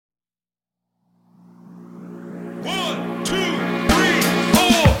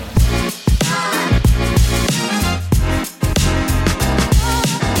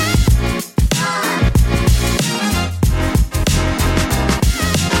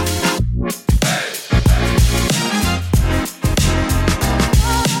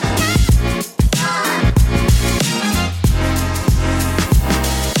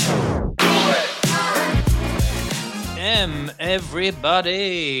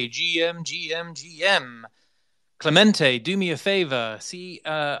everybody. GM. Clemente, do me a favor. See,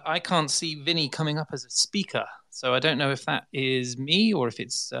 I can't see Vinnie coming up as a speaker, so I don't know if that is me or if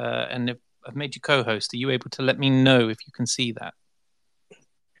it's. And if I've made you co-host, are you able to let me know if you can see that?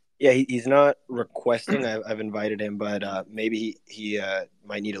 Yeah, he's not requesting. I've invited him, but maybe he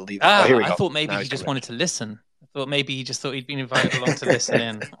might need to leave. Oh, here we go. I thought maybe he just wanted to listen. I thought maybe he just thought he'd been invited along to listen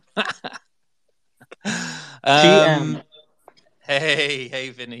in. GM. Hey,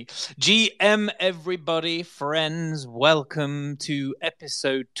 Vinny. GM, everybody, friends, welcome to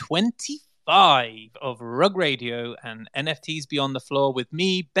episode 25 of Rug Radio and NFTs Beyond the Floor with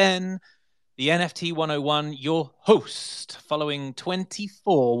me, Ben, the NFT 101, your host, following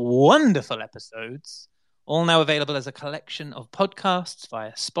 24 wonderful episodes, all now available as a collection of podcasts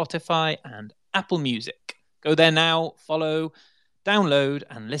via Spotify and Apple Music. Go there now, follow, download,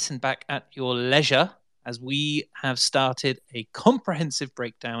 and listen back at your leisure, as we have started a comprehensive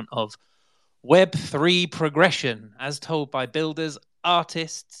breakdown of Web3 progression, as told by builders,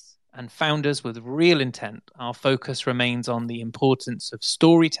 artists, and founders with real intent. Our focus remains on the importance of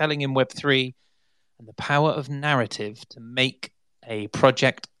storytelling in Web3 and the power of narrative to make a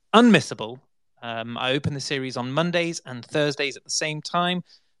project unmissable. I open the series on Mondays and Thursdays at the same time,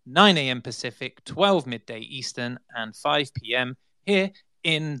 9 a.m. Pacific, 12 midday Eastern, and 5 p.m. here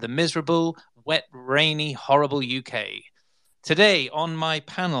in the miserable, wet, rainy, horrible UK. Today on my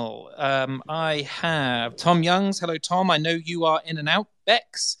panel, I have Tom Youngs. Hello, Tom. I know you are in and out.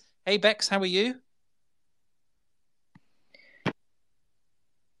 Bex. Hey, Bex, how are you?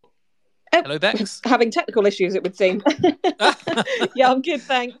 Hello, Bex. Having technical issues, it would seem. Yeah, I'm good,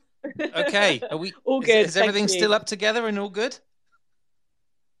 thanks. Okay. Are we all good? Is everything still up together and all good?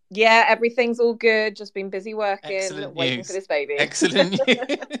 Yeah, everything's all good. Just been busy working, Excellent waiting news. for this baby. Excellent news.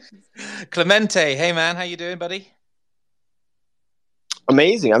 Clemente, hey man, how you doing, buddy?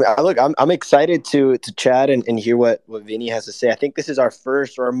 Amazing. I'm excited to chat and hear what Vinny has to say. I think this is our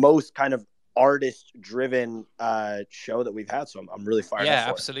first or our most kind of artist-driven show that we've had, so I'm really fired up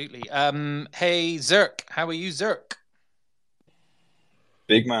for absolutely. Hey Zerk, how are you, Zerk?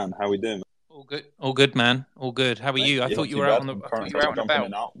 Big man, how we doing? All good, man. All good. How are you? I thought you were out on about.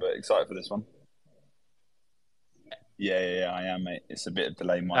 In out, but excited for this one. Yeah, I am, mate. It's a bit of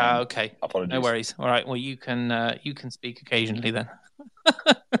delay. Okay. Apologies. No worries. All right. Well, you can speak occasionally then.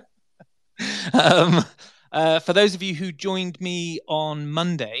 For those of you who joined me on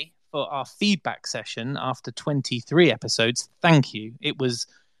Monday for our feedback session after 23 episodes, thank you. It was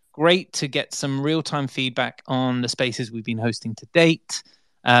great to get some real-time feedback on the spaces we've been hosting to date.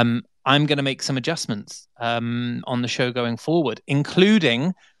 I'm going to make some adjustments on the show going forward,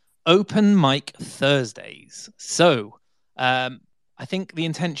 including open mic Thursdays. So I think the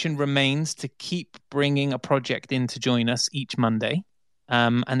intention remains to keep bringing a project in to join us each Monday.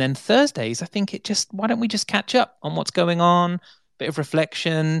 And then Thursdays, I think why don't we just catch up on what's going on, bit of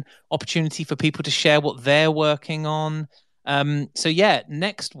reflection, opportunity for people to share what they're working on.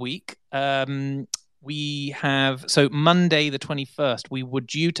 Next week, we have, Monday the 21st, we were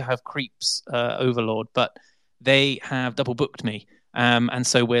due to have Creeps Overlord, but they have double booked me. And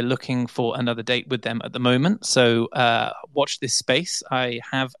so we're looking for another date with them at the moment. So watch this space. I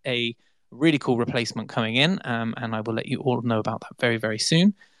have a really cool replacement coming in, and I will let you all know about that very, very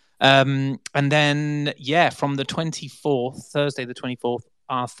soon. And then, from the 24th, Thursday the 24th,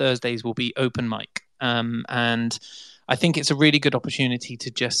 our Thursdays will be open mic. And I think it's a really good opportunity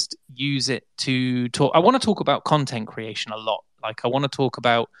to just use it to talk. I want to talk about content creation a lot. Like, I want to talk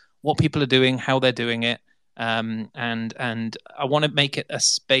about what people are doing, how they're doing it. And I want to make it a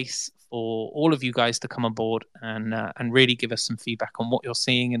space for all of you guys to come on board and really give us some feedback on what you're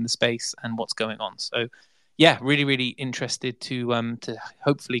seeing in the space and what's going on. So, really, really interested to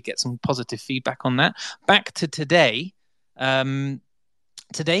hopefully get some positive feedback on that. Back to today.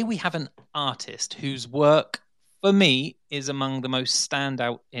 Today we have an artist whose work, for me, is among the most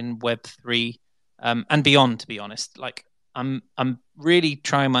standout in Web3 and beyond, to be honest. Like, I'm really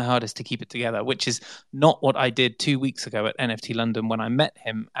trying my hardest to keep it together, which is not what I did 2 weeks ago at NFT London when I met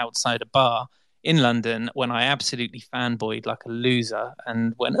him outside a bar in London, when I absolutely fanboyed like a loser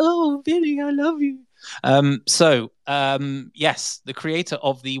and went, "Oh, Vinny, I love you." Yes, the creator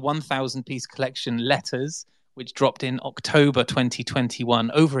of the 1,000-piece collection Letters, which dropped in October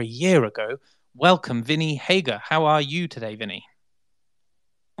 2021, over a year ago. Welcome, Vinnie Hager. How are you today, Vinnie?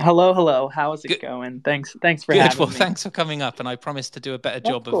 Hello. How's it going? Thanks for having me. Thanks for coming up, and I promise to do a better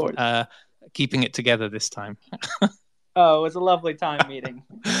job of keeping it together this time. Oh, it was a lovely time meeting.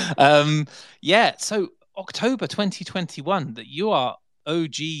 So October 2021, that you are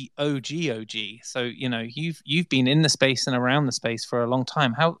OG. So you've been in the space and around the space for a long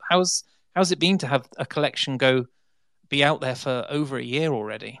time. How's it been to have a collection be out there for over a year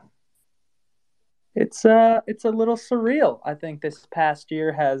already? It's a little surreal. I think this past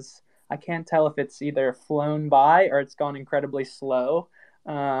year I can't tell if it's either flown by or it's gone incredibly slow.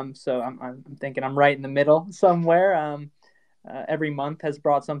 So I'm thinking I'm right in the middle somewhere. Every month has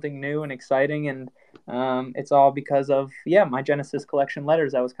brought something new and exciting, and it's all because of my Genesis collection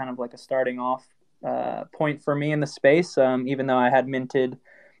letters. That was kind of like a starting off point for me in the space. Even though I had minted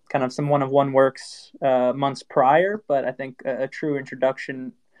kind of some one-of-one works months prior, but I think a true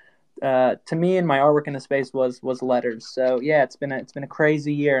introduction to me and my artwork in the space was letters. So yeah, it's been a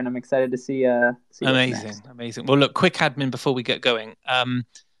crazy year, and I'm excited to see amazing. Well, look, quick admin before we get going.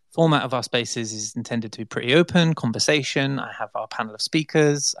 Format of our spaces is intended to be pretty open conversation. I have our panel of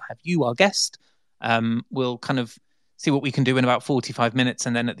speakers. I have you, our guest. We'll kind of see what we can do in about 45 minutes,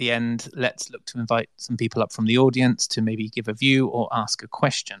 and then at the end, let's look to invite some people up from the audience to maybe give a view or ask a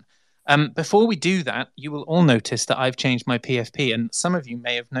question. Before we do that, you will all notice that I've changed my PFP, and some of you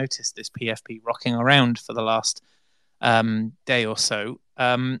may have noticed this PFP rocking around for the last day or so.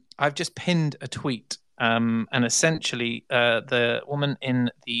 I've just pinned a tweet, and essentially the woman in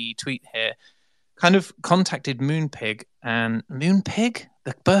the tweet here kind of contacted Moonpig, and Moonpig,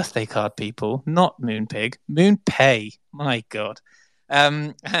 the birthday card people, not Moonpig, Moonpay, my God.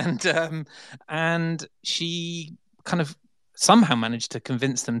 And she kind of somehow managed to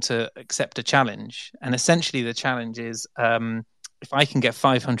convince them to accept a challenge. And essentially the challenge is if I can get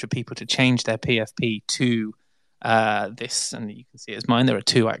 500 people to change their PFP to this, and you can see it's mine, there are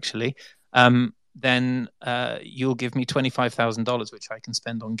two actually, then you'll give me $25,000, which I can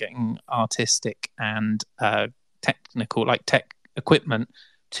spend on getting artistic and technical, like tech equipment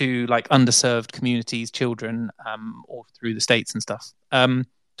to like underserved communities, children, all through the States and stuff.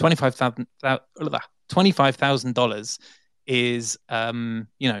 $25,000 is an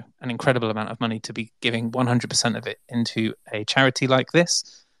incredible amount of money to be giving 100% of it into a charity like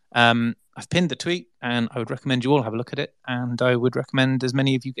this. I've pinned the tweet, and I would recommend you all have a look at it, and I would recommend as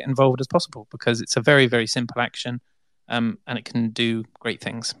many of you get involved as possible because it's a very, very simple action, and it can do great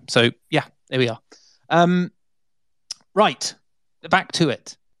things. So yeah, there we are. Right, back to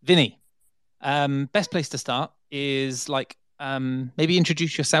it. Vinnie, best place to start is like maybe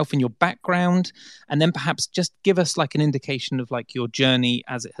introduce yourself and your background, and then perhaps just give us like an indication of like your journey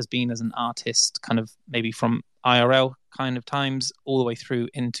as it has been as an artist, kind of maybe from IRL kind of times all the way through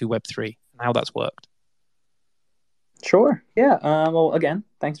into Web3 and how that's worked. Sure. Yeah. Well, again,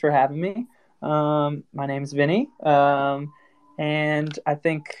 thanks for having me. My name's Vinnie. And I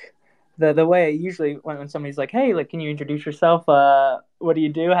think the way usually when somebody's like, hey, like, can you introduce yourself? What do you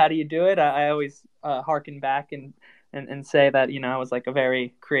do? How do you do it? I always harken back and say that, I was like a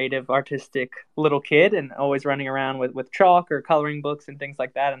very creative, artistic little kid and always running around with chalk or coloring books and things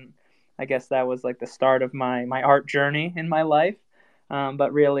like that. And I guess that was like the start of my art journey in my life.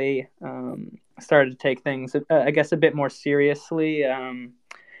 But really started to take things, I guess, a bit more seriously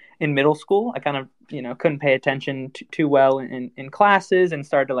in middle school. I kind of, couldn't pay attention too well in classes and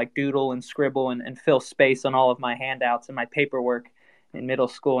started to like doodle and scribble and fill space on all of my handouts and my paperwork in middle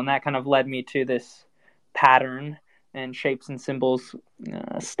school. And that kind of led me to this pattern and shapes and symbols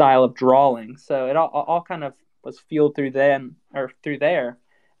style of drawing. So it all kind of was fueled through there.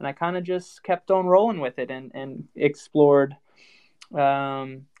 And I kind of just kept on rolling with it and explored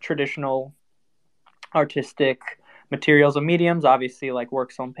traditional artistic materials and mediums, obviously like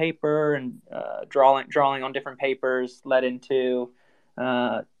works on paper and drawing on different papers led into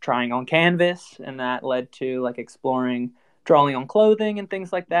trying on canvas, and that led to like exploring drawing on clothing and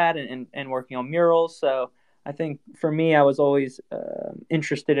things like that, and working on murals. So I think for me, I was always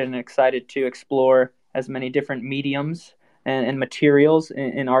interested and excited to explore as many different mediums and materials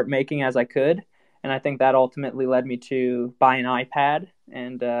in art making as I could. And I think that ultimately led me to buy an iPad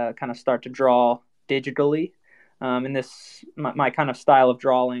and kind of start to draw digitally. And my kind of style of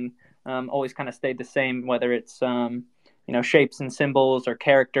drawing always kind of stayed the same, whether it's shapes and symbols or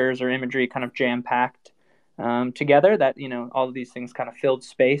characters or imagery kind of jam-packed together, that all of these things kind of filled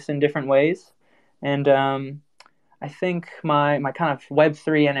space in different ways. And I think my kind of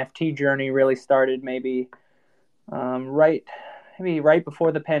Web3 NFT journey really started maybe right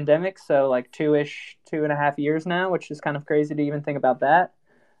before the pandemic, so like 2.5 years now, which is kind of crazy to even think about that.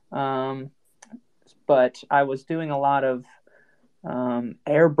 But I was doing a lot of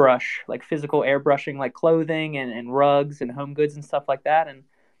airbrush, like physical airbrushing, like clothing and rugs and home goods and stuff like that. And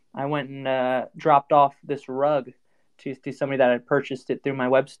I went and dropped off this rug to somebody that had purchased it through my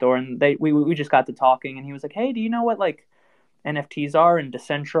web store, and we just got to talking, and he was like, hey, do you know what like NFTs are in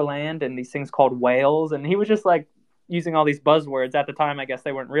Decentraland and these things called whales. And he was just like using all these buzzwords. At the time, I guess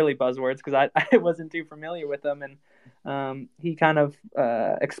they weren't really buzzwords because I wasn't too familiar with them. And he kind of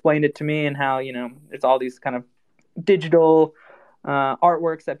explained it to me and how, it's all these kind of digital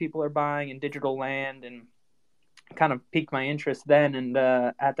artworks that people are buying in digital land, and kind of piqued my interest then. And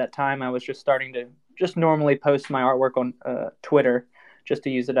at that time, I was just starting to just normally post my artwork on Twitter just to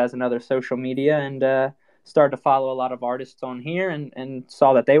use it as another social media, and started to follow a lot of artists on here, and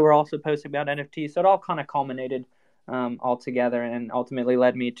saw that they were also posting about NFTs. So it all kind of culminated all together, and ultimately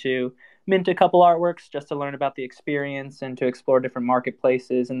led me to mint a couple artworks just to learn about the experience and to explore different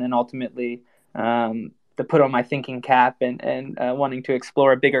marketplaces, and then ultimately to put on my thinking cap and wanting to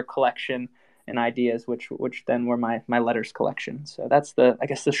explore a bigger collection and ideas, which then were my letters collection. So that's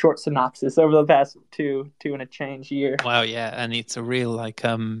the short synopsis over the past two and a change year. Wow, yeah, and it's a real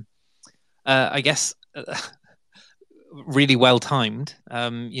I guess really well timed.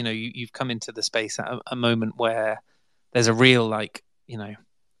 You've come into the space at a moment where there's a real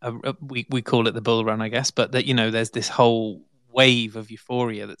we call it the bull run, I guess, but that there's this whole wave of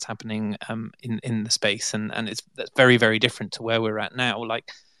euphoria that's happening in the space, and that's very, very different to where we're at now.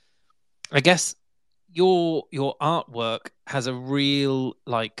 Like, I guess your artwork has a real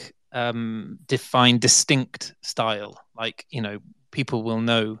defined, distinct style. Like, people will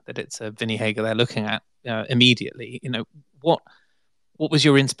know that it's a Vinnie Hager they're looking at immediately. What was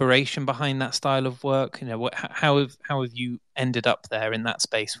your inspiration behind that style of work? How have you ended up there in that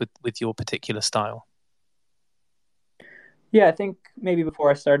space with your particular style? Yeah, I think maybe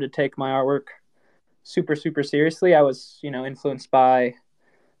before I started to take my artwork super, super seriously, I was, influenced by,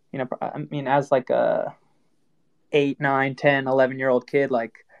 as like a 8, 9, 10, 11-year-old kid,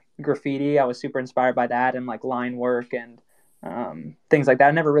 like graffiti. I was super inspired by that, and like line work and things like that.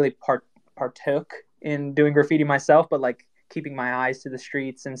 I never really partook in doing graffiti myself, but like keeping my eyes to the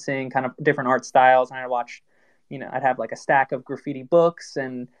streets and seeing kind of different art styles. And I watched, I'd have like a stack of graffiti books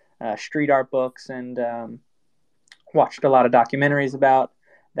and street art books, and watched a lot of documentaries about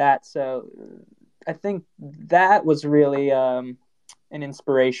that. So I think that was really an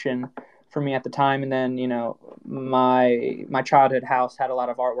inspiration for me at the time. And then, my childhood house had a lot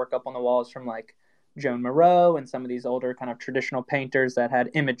of artwork up on the walls from like Joan Moreau and some of these older kind of traditional painters that had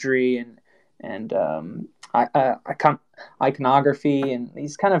imagery and iconography and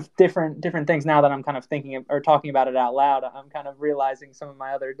these kind of different things. Now that I'm kind of thinking of, or talking about it out loud, I'm kind of realizing some of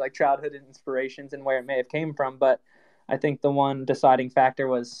my other like childhood inspirations and where it may have came from. But I think the one deciding factor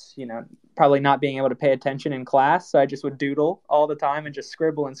was, probably not being able to pay attention in class. So I just would doodle all the time and just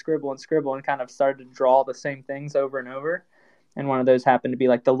scribble and scribble and scribble, and kind of started to draw the same things over and over. And one of those happened to be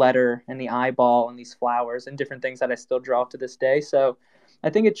like the letter and the eyeball and these flowers and different things that I still draw to this day. So I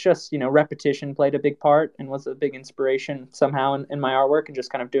think it's just, repetition played a big part and was a big inspiration somehow in my artwork, and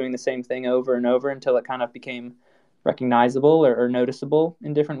just kind of doing the same thing over and over until it kind of became recognizable or noticeable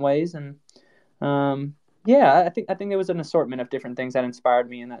in different ways. And I think there was an assortment of different things that inspired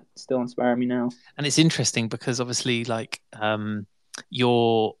me and that still inspire me now. And it's interesting because obviously,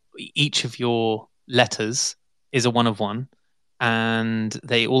 each of your letters is a one of one, and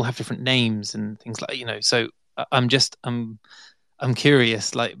they all have different names and things like. So I'm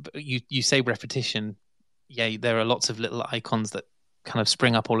curious. Like you say, repetition. Yeah, there are lots of little icons that kind of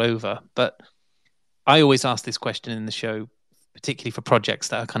spring up all over. But I always ask this question in the show, particularly for projects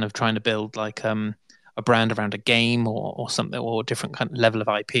that are kind of trying to build like a brand around a game or something, or a different kind of level of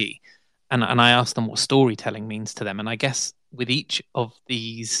IP. And I ask them what storytelling means to them. And I guess with each of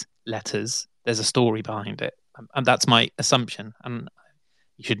these letters, there's a story behind it. And that's my assumption. And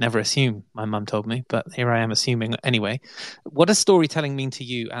you should never assume, my mum told me, but here I am assuming anyway. What does storytelling mean to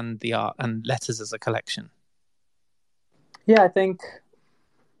you and the art and letters as a collection? Yeah, I think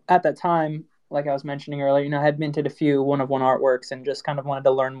at that time, like I was mentioning earlier, I had minted a few one-of-one artworks and just kind of wanted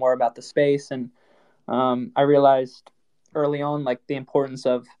to learn more about the space. And I realized early on, like, the importance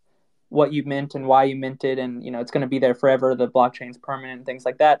of what you mint and why you minted, and it's going to be there forever. The blockchain's permanent and things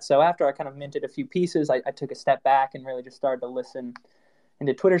like that. So after I kind of minted a few pieces, I took a step back and really just started to listen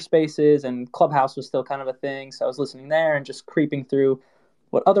into Twitter Spaces, and Clubhouse was still kind of a thing. So I was listening there and just creeping through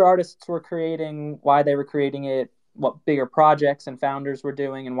what other artists were creating, why they were creating it, what bigger projects and founders were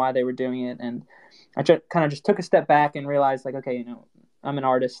doing and why they were doing it. And I kind of just took a step back and realized, like, okay, I'm an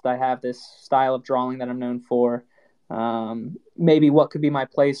artist. I have this style of drawing that I'm known for. Maybe what could be my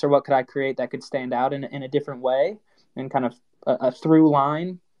place, or what could I create that could stand out in a different way, and kind of a through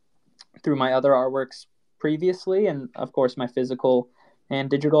line through my other artworks previously. And of course my physical and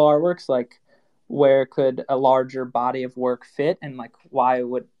digital artworks, like where could a larger body of work fit, and like why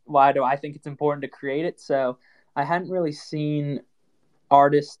do I think it's important to create it? So I hadn't really seen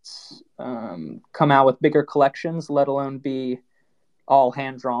artists come out with bigger collections, let alone be all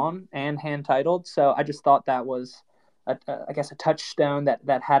hand drawn and hand titled. So I just thought that was, I guess, a touchstone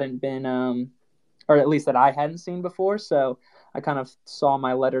that hadn't been, or at least that I hadn't seen before. So I kind of saw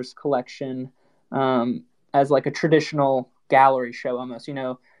my letters collection as like a traditional gallery show almost.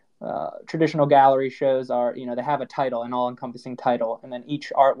 Traditional gallery shows are, they have a title, an all-encompassing title, and then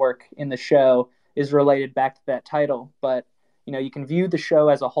each artwork in the show is related back to that title. But you can view the show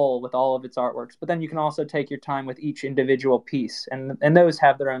as a whole with all of its artworks, but then you can also take your time with each individual piece, and those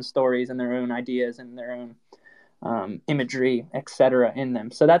have their own stories and their own ideas and their own imagery, etc. in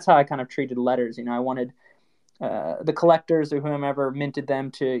them. So that's how I kind of treated letters. I wanted the collectors or whomever minted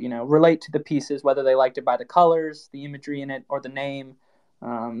them to, relate to the pieces, whether they liked it by the colors, the imagery in it, or the name.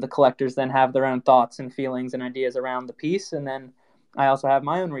 The collectors then have their own thoughts and feelings and ideas around the piece, and then I also have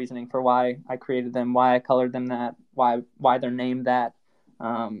my own reasoning for why I created them, why I colored them that, why they're named that.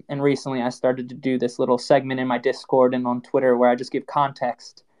 And recently I started to do this little segment in my Discord and on Twitter where I just give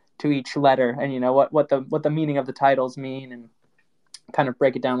context to each letter and, what the meaning of the titles mean and kind of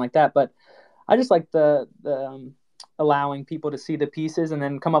break it down like that. But I just like the allowing people to see the pieces and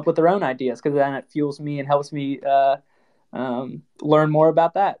then come up with their own ideas, because then it fuels me and helps me learn more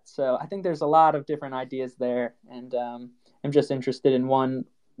about that. So I think there's a lot of different ideas there, and I'm just interested in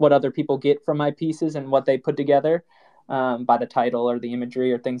what other people get from my pieces and what they put together by the title or the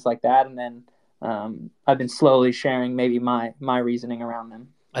imagery or things like that. And then I've been slowly sharing maybe my reasoning around them.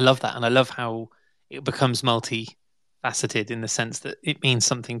 I love that. And I love how it becomes multifaceted in the sense that it means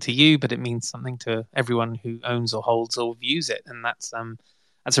something to you, but it means something to everyone who owns or holds or views it. And that's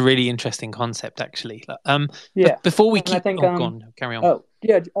a really interesting concept, actually. Yeah. Before we keep... go on, carry on. Oh,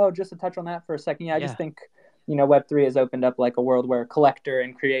 yeah. Oh, just to touch on that for a second. Yeah, I just think... Web3 has opened up like a world where collector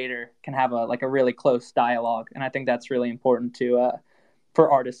and creator can have a really close dialogue. And I think that's really important for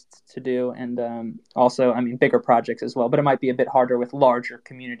artists to do. And also, bigger projects as well, but it might be a bit harder with larger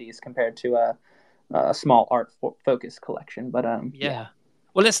communities compared to a small art focused collection. But yeah.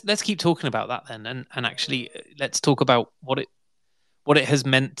 Well, let's keep talking about that then. And actually let's talk about what it has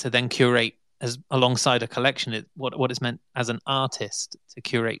meant to then curate as alongside a collection, what it's meant as an artist to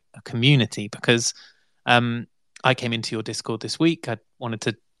curate a community, because I came into your Discord this week. I wanted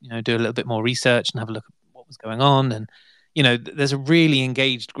to, do a little bit more research and have a look at what was going on. And, there's a really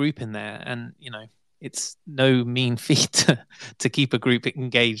engaged group in there. And, it's no mean feat to keep a group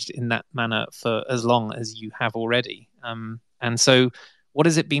engaged in that manner for as long as you have already. And so what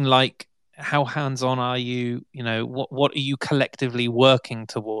has it been like? How hands-on are you? What are you collectively working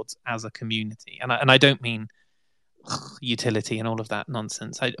towards as a community? And I don't mean utility and all of that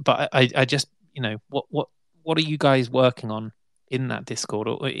nonsense. But I just, what are you guys working on in that Discord,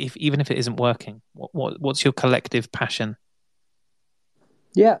 or even if it isn't working, what's your collective passion?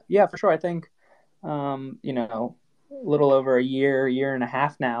 Yeah, for sure. I think, a little over a year and a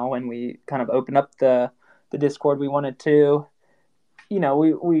half now, when we kind of opened up the Discord, we wanted to,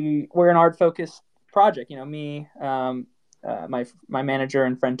 we're an art focused project. Me, my manager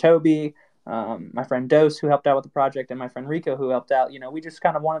and friend Toby, my friend Dose, who helped out with the project, and my friend Rico, who helped out. We just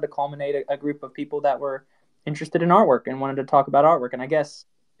kind of wanted to culminate a group of people that were interested in artwork and wanted to talk about artwork. And I guess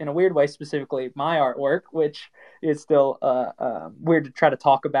in a weird way, specifically my artwork, which is still weird to try to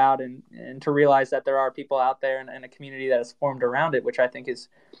talk about and to realize that there are people out there and a community that has formed around it, which I think is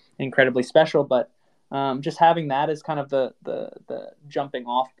incredibly special. But just having that as kind of the jumping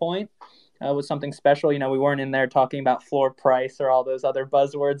off point was something special. We weren't in there talking about floor price or all those other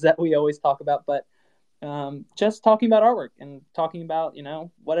buzzwords that we always talk about, but just talking about artwork and talking about,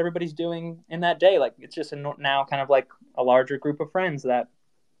 what everybody's doing in that day. Like, it's just now kind of like a larger group of friends that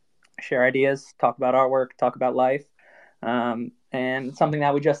share ideas, talk about artwork, talk about life. And something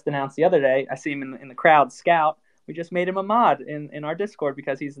that we just announced the other day, I see him in the crowd, Scout. We just made him a mod in our Discord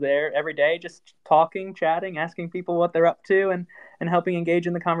because he's there every day, just talking, chatting, asking people what they're up to, and helping engage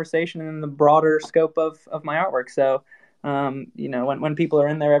in the conversation and in the broader scope of my artwork. So, when people are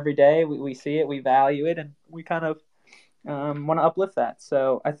in there every day, we see it, we value it, and we kind of want to uplift that.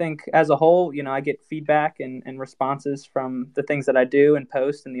 So I think as a whole, I get feedback and responses from the things that I do and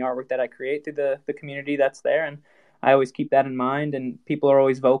post and the artwork that I create through the community that's there. And I always keep that in mind, and people are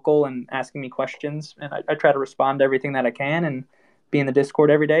always vocal and asking me questions, and I try to respond to everything that I can and be in the Discord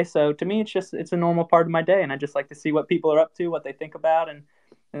every day. So to me, it's a normal part of my day, and I just like to see what people are up to, what they think about, and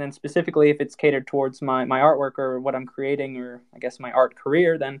then specifically if it's catered towards my artwork or what I'm creating, or I guess my art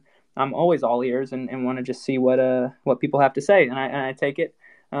career, then I'm always all ears and want to just see what people have to say, and I take it.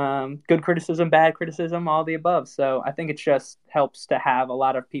 Good criticism, bad criticism, all the above. So I think it just helps to have a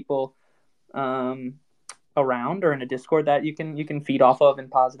lot of people around or in a Discord that you can feed off of in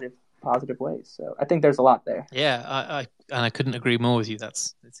positive ways. So I think there's a lot there. Yeah, I couldn't agree more with you.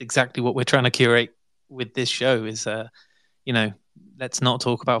 That's exactly what we're trying to curate with this show. Is let's not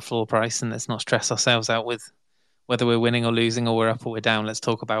talk about floor price and let's not stress ourselves out with whether we're winning or losing or we're up or we're down. Let's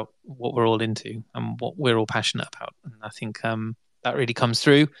talk about what we're all into and what we're all passionate about. And I think that really comes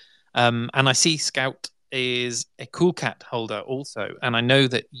through. And I see Scout is a Cool Cat holder also, and I know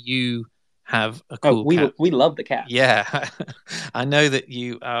that you have a cool cat. We love the cat. Yeah, I know that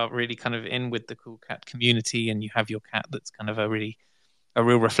you are really kind of in with the Cool Cat community, and you have your cat that's kind of a real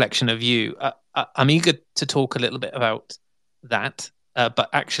reflection of you. I'm eager to talk a little bit about that, but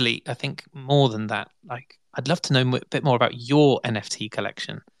actually, I think more than that, like I'd love to know a bit more about your NFT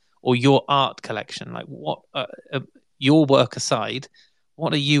collection or your art collection. Like, what your work aside,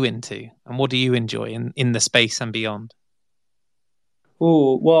 what are you into, and what do you enjoy in the space and beyond?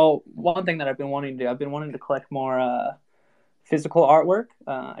 Ooh, well, one thing that I've been wanting to do, I've been wanting to collect more physical artwork.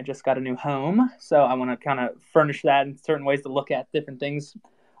 I just got a new home, so I want to kind of furnish that in certain ways to look at different things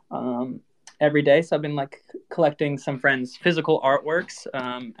every day. So I've been like collecting some friends' physical artworks,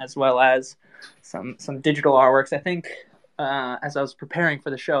 as well as some digital artworks. I think as I was preparing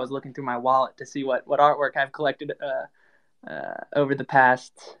for the show, I was looking through my wallet to see what artwork I've collected over the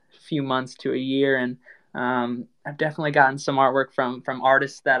past few months to a year, and I've definitely gotten some artwork from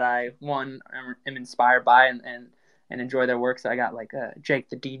artists that I am inspired by and enjoy their work. So I got like Jake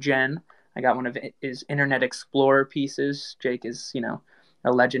the DGen. I got one of his Internet Explorer pieces. Jake is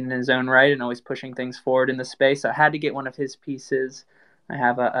a legend in his own right and always pushing things forward in the space. So I had to get one of his pieces. I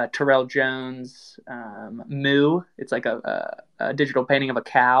have a Terrell Jones Moo. It's like a digital painting of a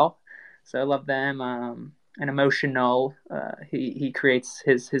cow. So I love them. An Emotional. He creates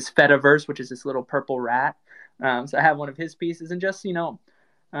his Fediverse, which is this little purple rat. So I have one of his pieces, and just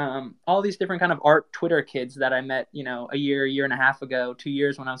all these different kind of art Twitter kids that I met a year and a half ago, 2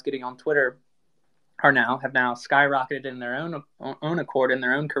 years when I was getting on Twitter, have now skyrocketed in their own accord in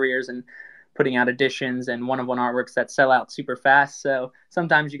their own careers and putting out editions and one-of-one artworks that sell out super fast. So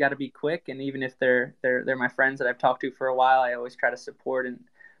sometimes you got to be quick, and even if they're my friends that I've talked to for a while, I always try to support and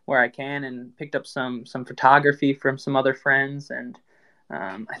where I can, and picked up some photography from some other friends. And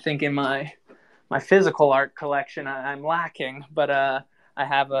I think in my physical art collection, I'm lacking, but I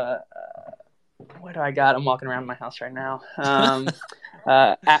have what do I got? I'm walking around my house right now.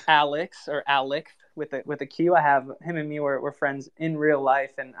 Alex or Alec with a Q. I have him and me. We're friends in real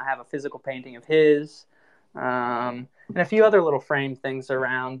life, and I have a physical painting of his, and a few other little frame things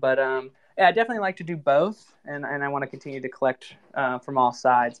around. But yeah, I definitely like to do both, and I want to continue to collect from all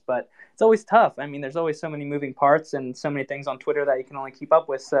sides. But it's always tough. I mean, there's always so many moving parts and so many things on Twitter that you can only keep up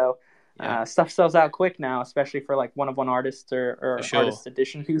with. So stuff sells out quick now, especially for like one-of-one artists or sure. artist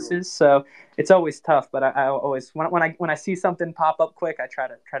edition pieces. So it's always tough. But I always when I see something pop up quick, I try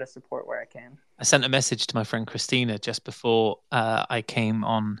to support where I can. I sent a message to my friend Christina just before I came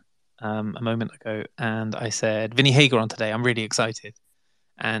on a moment ago, and I said, Vinnie Hager on today. I'm really excited.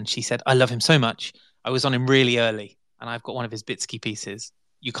 And she said, I love him so much. I was on him really early, and I've got one of his Bitsky pieces.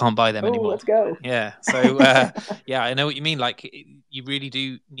 You can't buy them anymore. Let's go. Yeah. So, yeah, I know what you mean. Like, you really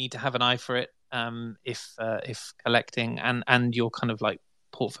do need to have an eye for it if collecting and your kind of like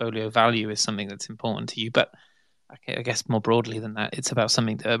portfolio value is something that's important to you. But I guess more broadly than that, it's about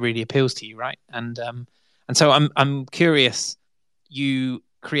something that really appeals to you, right? And so I'm curious. You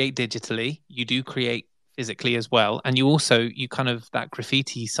create digitally. You do create physically as well, and you kind of that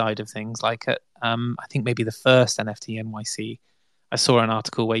graffiti side of things, like at I think maybe the first NFT NYC, I saw an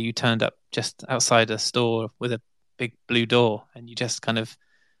article where you turned up just outside a store with a big blue door and you just kind of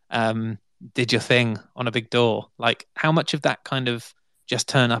did your thing on a big door. Like, how much of that kind of just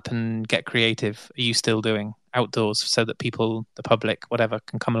turn up and get creative are you still doing outdoors so that people, the public, whatever,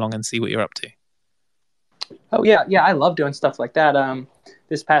 can come along and see what you're up to? Oh yeah, I love doing stuff like that.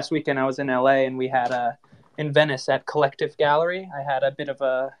 This past weekend I was in LA, and we had in Venice at Collective Gallery, I had a bit of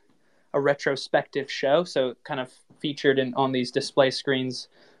a retrospective show, so kind of featured on these display screens.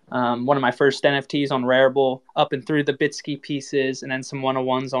 One of my first NFTs on Rarible, up and through the Bitsky pieces, and then some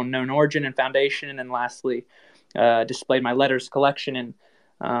 101s on Known Origin and Foundation, and then lastly displayed my letters collection.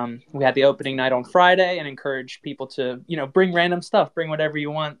 And we had the opening night on Friday and encouraged people to bring random stuff, bring whatever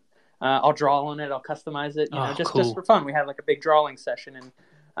you want. I'll draw on it, I'll customize it, just for fun. We had like a big drawing session,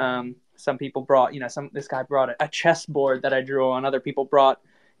 and some people brought, this guy brought a chessboard that I drew on. Other people brought,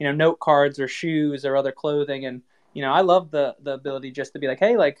 note cards or shoes or other clothing. And, I love the ability just to be like,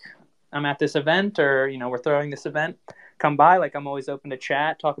 hey, like I'm at this event, or, we're throwing this event, come by. Like, I'm always open to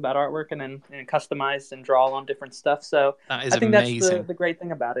chat, talk about artwork, and then customize and draw on different stuff. So that is I think amazing. That's the great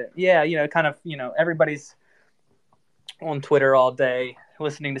thing about it. Yeah. Kind of, everybody's on Twitter all day,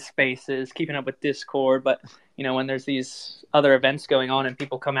 listening to Spaces, keeping up with Discord. But when there's these other events going on and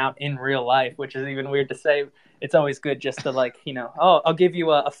people come out in real life, which is even weird to say, it's always good just to I'll give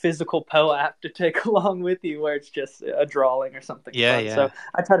you a physical Poe app to take along with you, where it's just a drawing or something fun. Yeah. So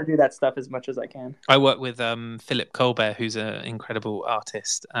I try to do that stuff as much as I can. I work with Philip Colbert, who's an incredible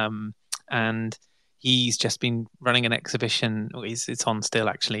artist, and he's just been running an exhibition. It's on still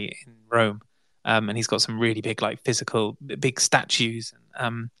actually in Rome, and he's got some really big, like physical, big statues,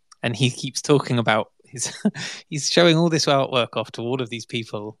 and he keeps talking about he's showing all this artwork off to all of these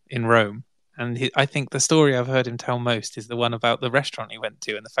people in Rome. And I think the story I've heard him tell most is the one about the restaurant he went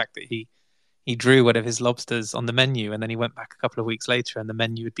to and the fact that he drew one of his lobsters on the menu, and then he went back a couple of weeks later and the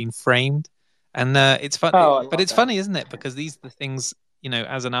menu had been framed. And it's fun, but it's funny, isn't it? Because these are the things,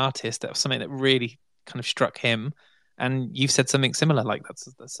 as an artist, that was something that really kind of struck him. And you've said something similar, like that's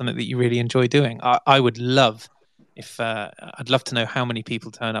something that you really enjoy doing. I would love I'd love to know how many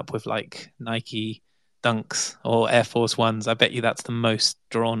people turn up with like Nike Dunks or Air Force Ones. I bet you that's the most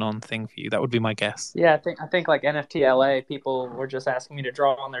drawn on thing for you. That would be my guess. Yeah, I think like NFT LA, people were just asking me to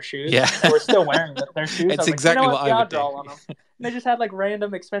draw on their shoes. Yeah, we're still wearing their shoes. It's exactly what I would draw on them. And they just had like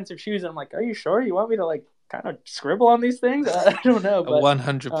random expensive shoes. I'm like, are you sure you want me to like kind of scribble on these things? I don't know. But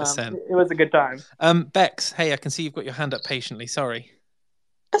 100%. It was a good time. Bex, hey, I can see you've got your hand up patiently. Sorry.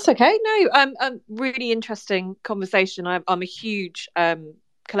 That's okay. No, really interesting conversation. I'm a huge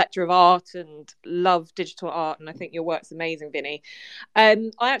collector of art and love digital art, and I think your work's amazing, Vinnie.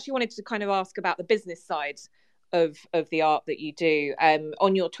 I actually wanted to kind of ask about the business side of the art that you do.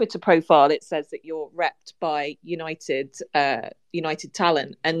 On your Twitter profile, it says that you're repped by United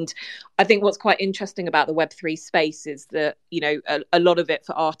Talent, and I think what's quite interesting about the Web3 space is that a lot of it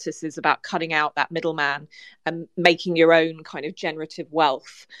for artists is about cutting out that middleman and making your own kind of generative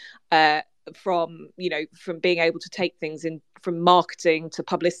wealth. From being able to take things in from marketing to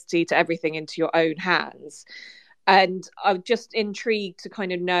publicity to everything into your own hands. And I'm just intrigued to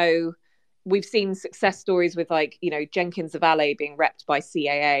kind of know, we've seen success stories with Jenkins of Valet being repped by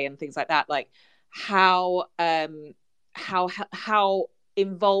CAA and things like that. Like how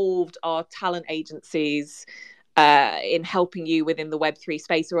involved are talent agencies in helping you within the Web3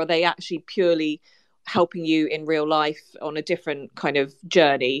 space, or are they actually purely helping you in real life on a different kind of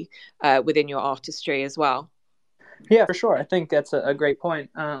journey within your artistry as well? Yeah, for sure. I think that's a great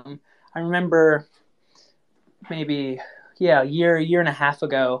point. I remember maybe a year and a half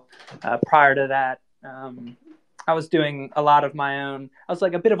ago, prior to that, I was doing a lot of my own. I was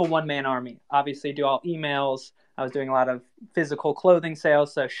like a bit of a one-man army. Obviously, do all emails. I was doing a lot of physical clothing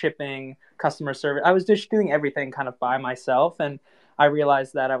sales, so shipping, customer service. I was just doing everything kind of by myself, and I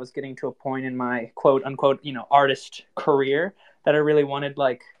realized that I was getting to a point in my quote unquote, artist career that I really wanted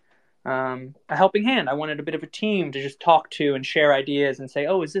a helping hand. I wanted a bit of a team to just talk to and share ideas and say,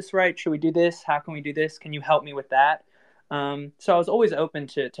 oh, is this right? Should we do this? How can we do this? Can you help me with that? So I was always open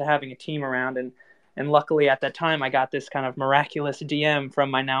to having a team around. And luckily at that time, I got this kind of miraculous DM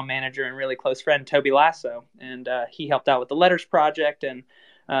from my now manager and really close friend, Toby Lasso. And he helped out with the Letters Project, and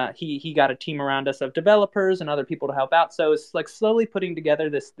he got a team around us of developers and other people to help out. So it's like slowly putting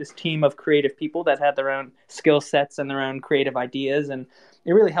together this team of creative people that had their own skill sets and their own creative ideas. And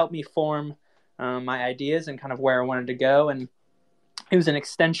it really helped me form my ideas and kind of where I wanted to go. And it was an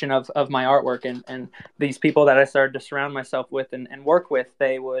extension of my artwork. And these people that I started to surround myself with and work with,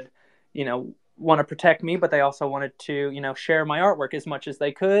 they would, want to protect me, but they also wanted to, share my artwork as much as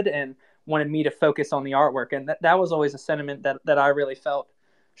they could and wanted me to focus on the artwork. And that was always a sentiment that I really felt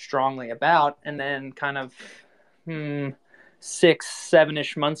strongly about. And then kind of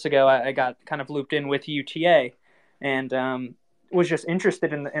 6-7-ish months ago, I got kind of looped in with UTA and was just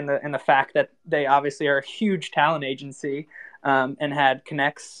interested in the fact that they obviously are a huge talent agency and had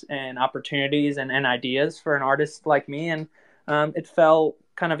connects and opportunities and ideas for an artist like me. And it fell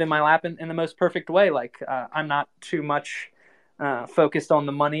kind of in my lap in the most perfect way. Like I'm not too much focused on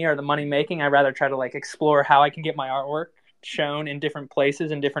the money or the money making. I rather try to explore how I can get my artwork shown in different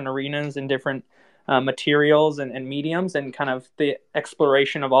places, in different arenas, in different materials and mediums, and kind of the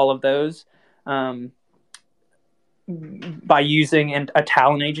exploration of all of those by using a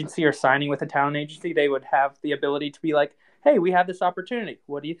talent agency or signing with a talent agency. They would have the ability to be like, hey, we have this opportunity.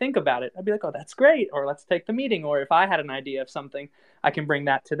 What do you think about it? I'd be like, oh, that's great. Or let's take the meeting. Or if I had an idea of something, I can bring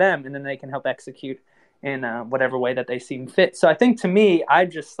that to them, and then they can help execute in whatever way that they seem fit. So I think to me, I'm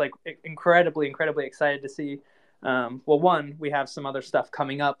just incredibly, incredibly excited to see, one, we have some other stuff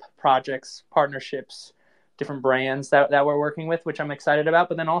coming up, projects, partnerships different brands that we're working with, which I'm excited about,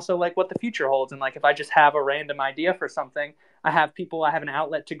 but then also like what the future holds. And like, if I just have a random idea for something, I have an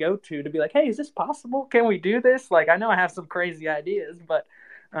outlet to go to be like, hey, is this possible? Can we do this? Like, I know I have some crazy ideas, but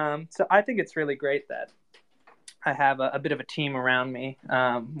so I think it's really great that I have a bit of a team around me,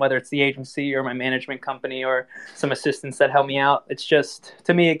 whether it's the agency or my management company or some assistants that help me out. It's just,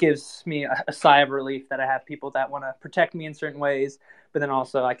 to me, it gives me a sigh of relief that I have people that want to protect me in certain ways, but then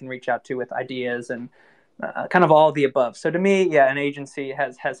also I can reach out to with ideas and kind of all of the above. So to me, yeah, an agency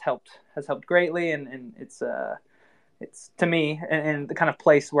has helped greatly, and it's to me, and the kind of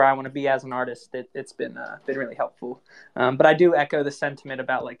place where I want to be as an artist. It's been really helpful. But I do echo the sentiment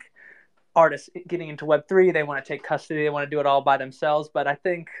about like artists getting into Web3. They want to take custody. They want to do it all by themselves. But I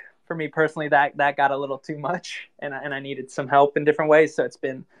think for me personally, that got a little too much, and I needed some help in different ways. So it's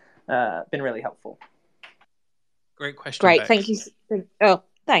been really helpful. Great question. Great, Bex. thank you. Oh,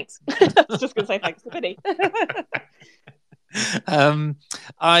 thanks. I was just going to say thanks to Vinnie.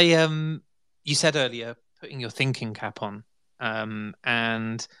 You said earlier putting your thinking cap on,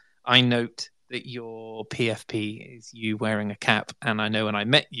 and I note that your PFP is you wearing a cap, and I know when I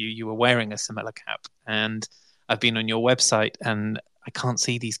met you, you were wearing a similar cap, and I've been on your website and I can't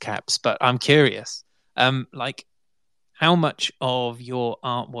see these caps, but I'm curious, like how much of your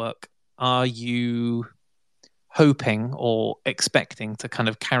artwork are you hoping or expecting to kind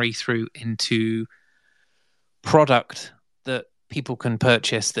of carry through into product that people can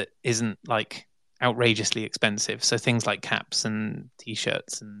purchase that isn't like outrageously expensive? So things like caps and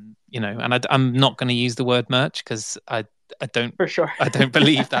t-shirts, and and I'm not going to use the word merch because I don't, for sure, I don't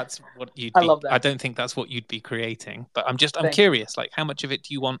believe that's what you'd I love that. I don't think that's what you'd be creating, but I'm Thanks. curious, like how much of it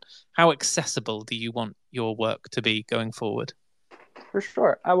do you want? How accessible do you want your work to be going forward? For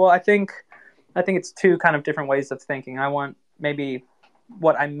sure. Well, I think it's two kind of different ways of thinking. I want maybe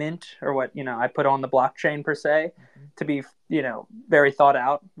what I mint or what I put on the blockchain per se to be very thought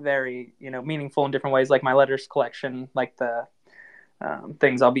out, very meaningful in different ways, like my letters collection, like the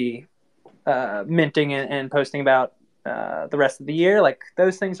things I'll be minting and posting about the rest of the year. Like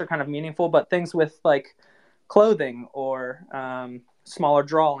those things are kind of meaningful, but things with like clothing or smaller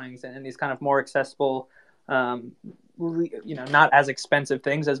drawings and these kind of more accessible not as expensive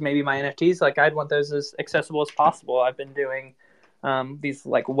things as maybe my NFTs. Like I'd want those as accessible as possible. I've been doing these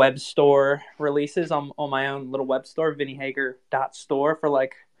like web store releases on my own little web store, VinnieHager.store, for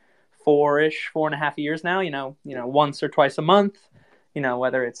like 4.5 years now. Once or twice a month.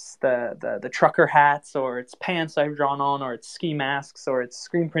 Whether it's the trucker hats or it's pants I've drawn on, or it's ski masks, or it's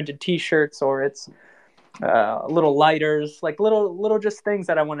screen printed T-shirts, or it's little lighters, like little just things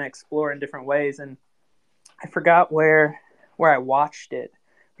that I want to explore in different ways. And I forgot where I watched it,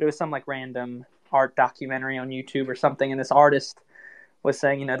 but it was some like random art documentary on YouTube or something. And this artist was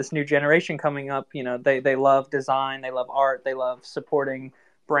saying, this new generation coming up, they love design, they love art, they love supporting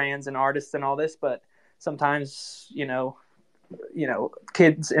brands and artists and all this. But sometimes,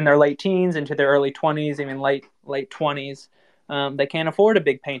 kids in their late teens into their early 20s, even late 20s, they can't afford a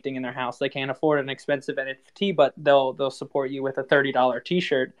big painting in their house. They can't afford an expensive NFT, but they'll support you with a $30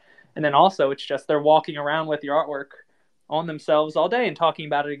 T-shirt. And then also it's just they're walking around with your artwork on themselves all day and talking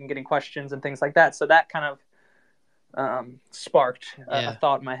about it and getting questions and things like that. So that kind of sparked a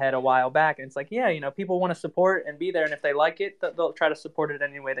thought in my head a while back. And it's like, people want to support and be there. And if they like it, they'll try to support it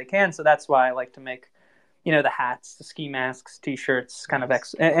any way they can. So that's why I like to make, the hats, the ski masks, T-shirts, kind of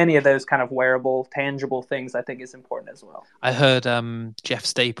any of those kind of wearable, tangible things I think is important as well. I heard Jeff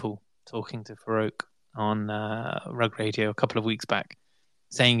Staple talking to Farouk on Rug Radio a couple of weeks back,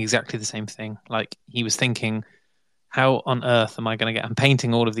 saying exactly the same thing. Like he was thinking, how on earth am I going to I'm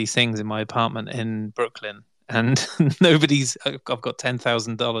painting all of these things in my apartment in Brooklyn, and I've got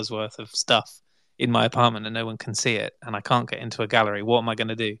 $10,000 worth of stuff in my apartment and no one can see it, and I can't get into a gallery. What am I going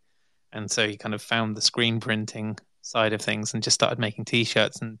to do? And so he kind of found the screen printing side of things and just started making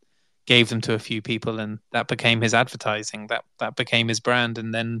T-shirts and gave them to a few people, and that became his advertising. That became his brand.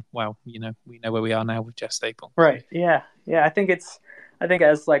 And then, well, we know where we are now with Jeff Staple. Right. Yeah. I think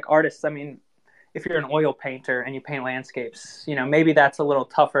as like artists, I mean, if you're an oil painter and you paint landscapes, maybe that's a little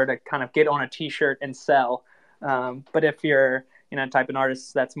tougher to kind of get on a T-shirt and sell. But if you're, type of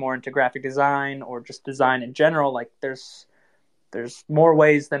artist that's more into graphic design or just design in general, like there's more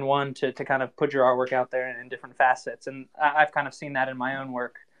ways than one to kind of put your artwork out there in different facets. And I've kind of seen that in my own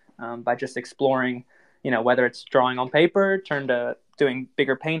work by just exploring, whether it's drawing on paper, turn to doing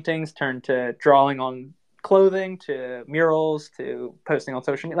bigger paintings, turn to drawing on clothing, to murals, to posting on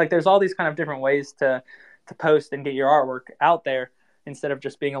social media. Like there's all these kind of different ways to post and get your artwork out there. instead of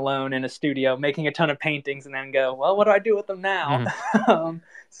just being alone in a studio making a ton of paintings and then go, well, what do I do with them now?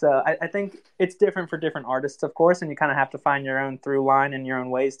 So I think it's different for different artists, of course, and you kind of have to find your own through line and your own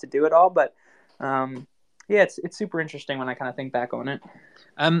ways to do it all. But yeah, it's super interesting when I kind of think back on it.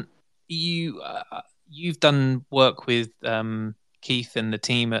 You've done work with Keith and the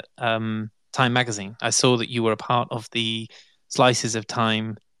team at Time Magazine. I saw that you were a part of the Slices of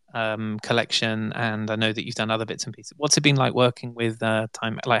Time collection, and I know that you've done other bits and pieces. What's it been like working with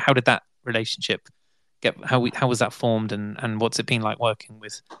Time? Like, how did that relationship get? How was that formed, and what's it been like working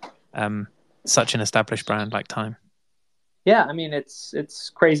with such an established brand like Time? Yeah, I mean,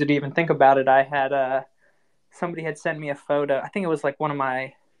 it's crazy to even think about it. I had somebody had sent me a photo. I think it was like one of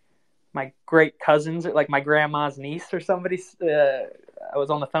my great cousins, like my grandma's niece or somebody. I was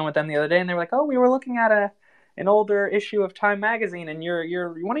on the phone with them the other day, and they were like, "Oh, we were looking at an older issue of Time magazine, and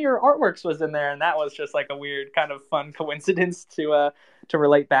your one of your artworks was in there." And that was just like a weird kind of fun coincidence to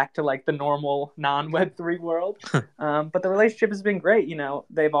relate back to like the normal non-Web3 world. But the relationship has been great. You know,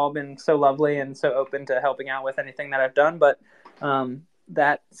 they've all been so lovely and so open to helping out with anything that I've done. But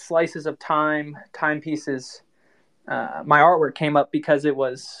that Slices of Time timepieces, my artwork came up because it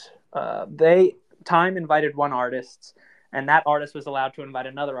was Time invited one artist, and that artist was allowed to invite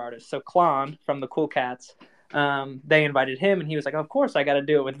another artist. So Klon from the Cool Cats, they invited him, and he was like, "Of course, I got to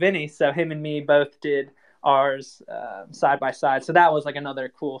do it with Vinnie." So him and me both did ours side by side. So that was like another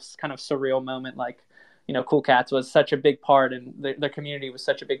cool kind of surreal moment. Like, you know, Cool Cats was such a big part, and their community was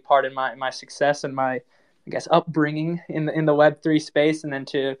such a big part in my success and my, I guess, upbringing in the Web3 space, and then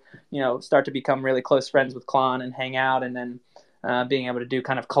to, you know, start to become really close friends with Klon and hang out, and then being able to do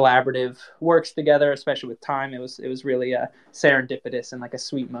kind of collaborative works together, especially with Time. It was really serendipitous and like a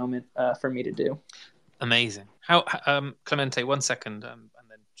sweet moment for me to do. Amazing. How Clemente, 1 second, and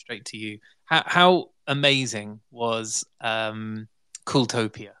then straight to you. How amazing was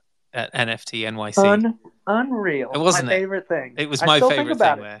Cooltopia at NFT NYC? Unreal. It wasn't my favorite thing. It was my favorite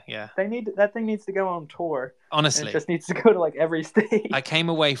thing there. Yeah. That thing needs to go on tour. Honestly, it just needs to go to like every state. I came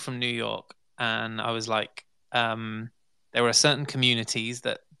away from New York and I was like, there were certain communities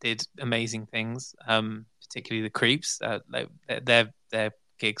that did amazing things, particularly the Creeps. Their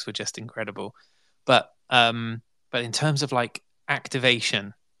gigs were just incredible. But in terms of like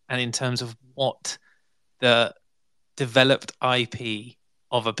activation and in terms of what the developed IP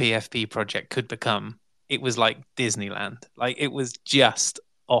of a PFP project could become, it was like Disneyland. Like, it was just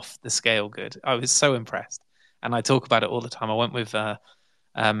off the scale good. I was so impressed, and I talk about it all the time. I went with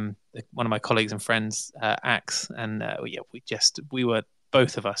one of my colleagues and friends, Axe, and we were,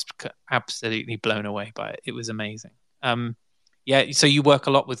 both of us, absolutely blown away by it. It was amazing. So you work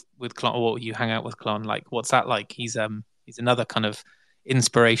a lot with Klon, or you hang out with Klon. Like, what's that like? He's another kind of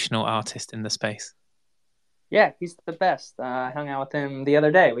inspirational artist in the space. Yeah, he's the best. I hung out with him the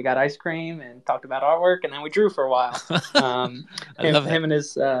other day. We got ice cream and talked about artwork, and then we drew for a while. Him and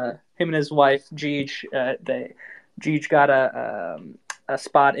his wife Jeej, Jeej got a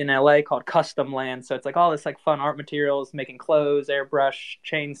spot in LA called Custom Land. So it's like all this like fun art materials, making clothes, airbrush,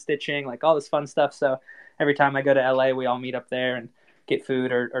 chain stitching, like all this fun stuff. So every time I go to LA, we all meet up there and get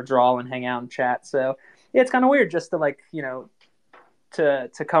food or draw and hang out and chat. So yeah, it's kind of weird just to like, you know, to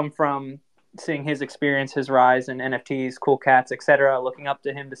come from seeing his experience, his rise in NFTs, Cool Cats, etc., looking up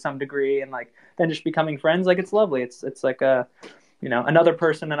to him to some degree, and like then just becoming friends. Like, it's lovely. It's like a, you know, another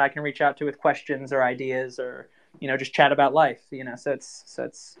person that I can reach out to with questions or ideas, or, you know, just chat about life, you know. So it's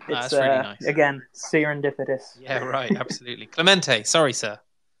that's really nice. Again, serendipitous. Yeah, right. Absolutely. Clemente, sorry, sir.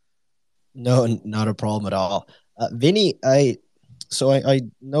 No, not a problem at all. Vinnie, I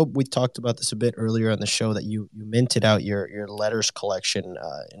know we talked about this a bit earlier on the show, that you minted out your letters collection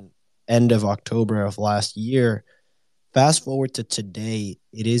in end of October of last year. Fast forward to today,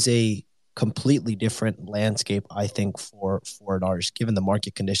 it is a completely different landscape, I think, for an artist, given the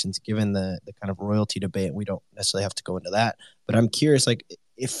market conditions, given the kind of royalty debate. We don't necessarily have to go into that, but I'm curious, like,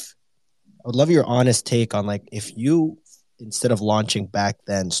 if I would love your honest take on, like, if you, instead of launching back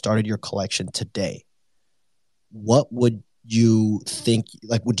then, started your collection today, what would you think?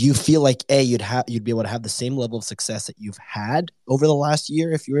 Like, would you feel like you'd be able to have the same level of success that you've had over the last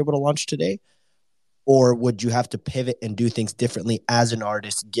year if you were able to launch today? Or would you have to pivot and do things differently as an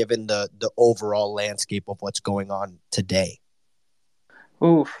artist, given the overall landscape of what's going on today?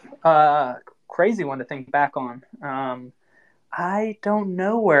 Oof, crazy one to think back on. I don't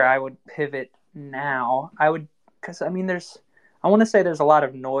know where I would pivot now. Because I mean, I want to say there's a lot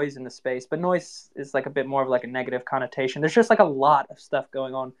of noise in the space, but noise is like a bit more of like a negative connotation. There's just like a lot of stuff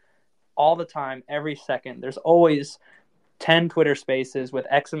going on all the time, every second. There's always 10 Twitter spaces with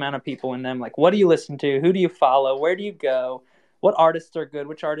X amount of people in them. Like, what do you listen to? Who do you follow? Where do you go? what artists are good,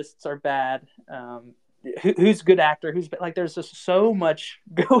 which artists are bad, who's a good actor, who's like, there's just so much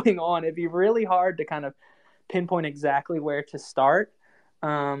going on. It'd be really hard to kind of pinpoint exactly where to start.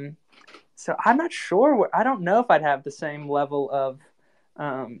 So I'm not sure. I don't know if I'd have the same level of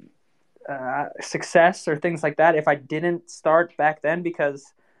success or things like that if I didn't start back then,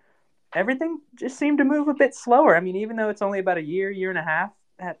 because everything just seemed to move a bit slower. I mean, even though it's only about a year and a half,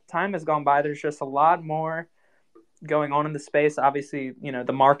 time has gone by. There's just a lot more going on in the space. Obviously,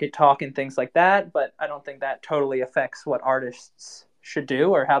 the market talk and things like that, but I don't think that totally affects what artists should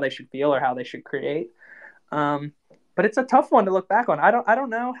do or how they should feel or how they should create. But it's a tough one to look back on. I don't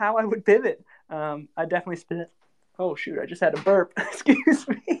know how I would pivot. I definitely spent. Oh shoot! I just had a burp. Excuse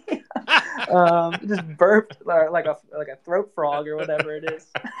me. Just burped like a throat frog or whatever it is.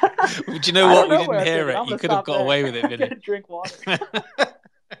 Do you know what? We didn't hear it. You could have got away with it, Vinnie. Drink water.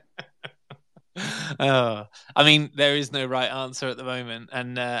 I mean, there is no right answer at the moment,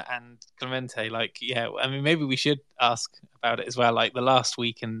 and Clemente, like, yeah, I mean, maybe we should ask about it as well. Like, the last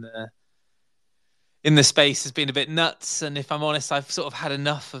week in the space has been a bit nuts, and if I'm honest, I've sort of had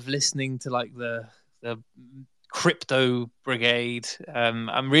enough of listening to like the crypto brigade.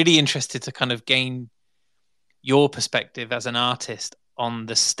 I'm really interested to kind of gain your perspective as an artist on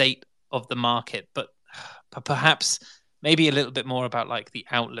the state of the market, but perhaps maybe a little bit more about like the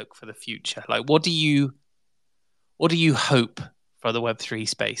outlook for the future. Like, what do you hope for the Web3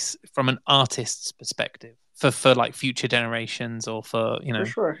 space from an artist's perspective for like future generations, or for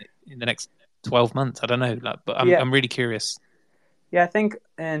sure, in the next 12 months? I don't know, like, but I'm really curious. Yeah, I think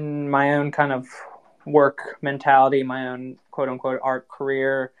in my own kind of work mentality, my own quote unquote art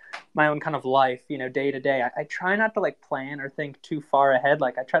career, my own kind of life, day to day, I try not to like plan or think too far ahead.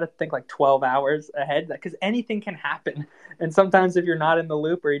 Like, I try to think like 12 hours ahead, because anything can happen. And sometimes if you're not in the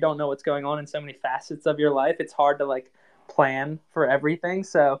loop or you don't know what's going on in so many facets of your life, it's hard to like plan for everything.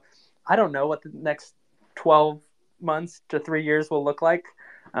 So I don't know what the next 12 months to 3 years will look like.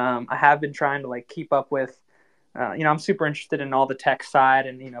 I have been trying to like keep up with, I'm super interested in all the tech side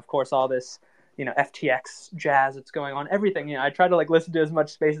and, of course, all this, FTX jazz that's going on, everything. I try to like listen to as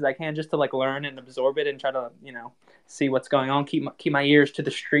much space as I can just to like learn and absorb it and try to, see what's going on, keep my ears to the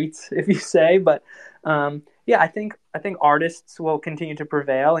streets, if you say. But I think artists will continue to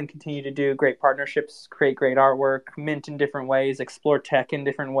prevail and continue to do great partnerships, create great artwork, mint in different ways, explore tech in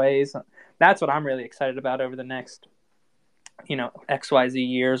different ways. That's what I'm really excited about over the next, XYZ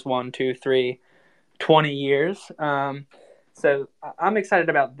years, 1, 2, 3, 20 years. So I'm excited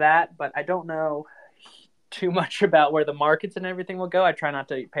about that, but I don't know too much about where the markets and everything will go. I try not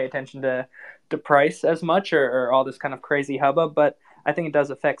to pay attention to price as much or all this kind of crazy hubbub, but I think it does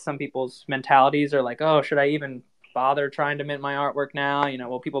affect some people's mentalities, or like, oh, should I even bother trying to mint my artwork now?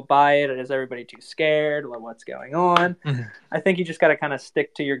 Will people buy it? Or is everybody too scared? Or what's going on? Mm-hmm. I think you just got to kind of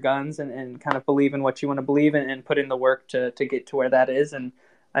stick to your guns and kind of believe in what you want to believe in and put in the work to get to where that is. And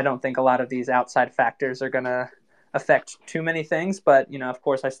I don't think a lot of these outside factors are going to affect too many things, but of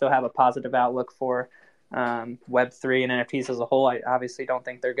course I still have a positive outlook for Web3 and NFTs as a whole. I obviously don't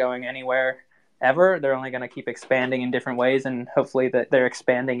think they're going anywhere ever. They're only going to keep expanding in different ways, and hopefully that they're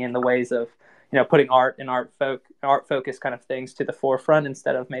expanding in the ways of putting art and art focus kind of things to the forefront,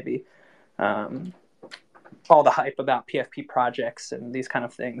 instead of maybe all the hype about PFP projects and these kind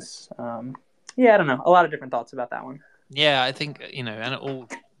of things. I don't know, a lot of different thoughts about that one. Yeah, I think and all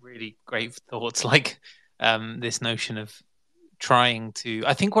really great thoughts, like this notion of trying to.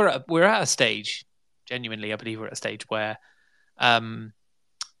 I think we're at a stage. Genuinely, I believe we're at a stage where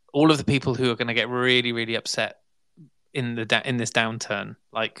all of the people who are going to get really, really upset in this downturn,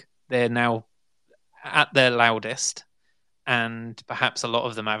 like, they're now at their loudest, and perhaps a lot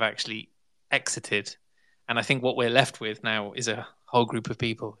of them have actually exited. And I think what we're left with now is a whole group of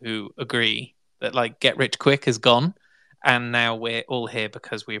people who agree that like get rich quick is gone. And now we're all here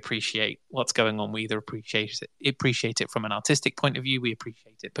because we appreciate what's going on. We either appreciate it from an artistic point of view. We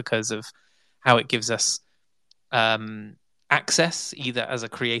appreciate it because of how it gives us access, either as a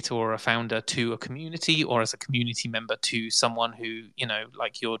creator or a founder, to a community, or as a community member to someone who,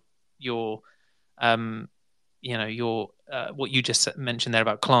 like your what you just mentioned there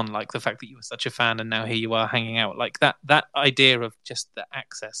about Klon, like the fact that you were such a fan and now here you are hanging out, like that idea of just the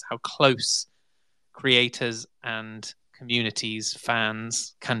access, how close creators and communities,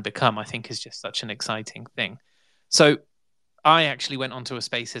 fans can become, I think is just such an exciting thing. So I actually went onto a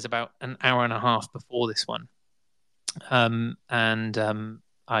Spaces about an hour and a half before this one. I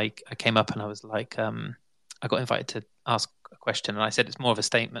came up and I was like, I got invited to ask a question, and I said it's more of a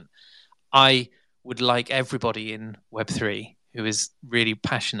statement. I would like everybody in Web3 who is really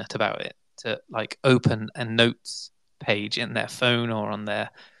passionate about it to like open a notes page in their phone or in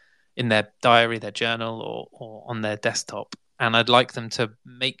their diary, their journal, or on their desktop. And I'd like them to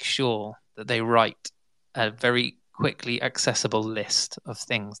make sure that they write a very quickly accessible list of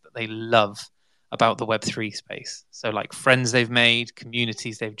things that they love about the Web3 space. So like friends they've made,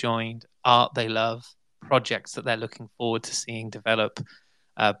 communities they've joined, art they love, projects that they're looking forward to seeing develop,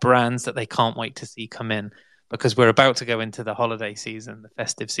 brands that they can't wait to see come in. Because we're about to go into the holiday season, the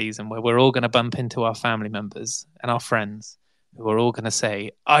festive season, where we're all going to bump into our family members and our friends who are all going to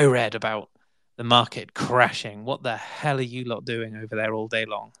say, I read about the market crashing. What the hell are you lot doing over there all day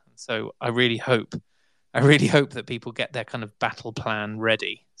long? And so I really hope that people get their kind of battle plan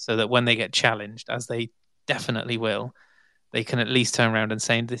ready so that when they get challenged, as they definitely will, they can at least turn around and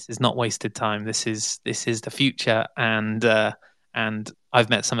say, this is not wasted time. This is the future. And I've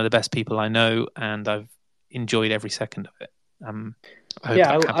met some of the best people I know, and I've enjoyed every second of it.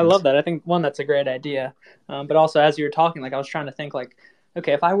 I love that. I think that's a great idea. But also, as you were talking, like I was trying to think, like,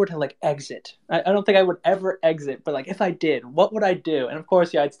 okay, if I were to like exit, I don't think I would ever exit, but like if I did, what would I do? And of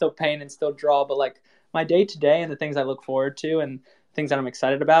course, yeah, I'd still paint and still draw, but like my day to day and the things I look forward to and things that I'm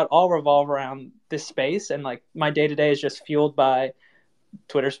excited about all revolve around this space. And like my day to day is just fueled by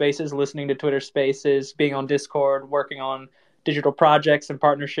Twitter Spaces, listening to Twitter Spaces, being on Discord, working on digital projects and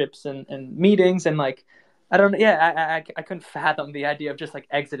partnerships and meetings. And like, I don't know. Yeah, I couldn't fathom the idea of just like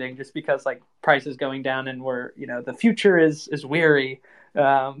exiting just because like price is going down and we're, the future is weary.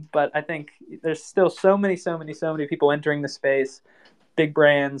 But I think there's still so many people entering the space, big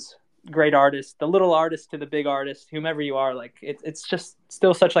brands, great artists, the little artist to the big artist, whomever you are. Like it's just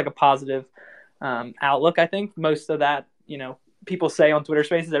still such like a positive outlook. I think most of that, people say on Twitter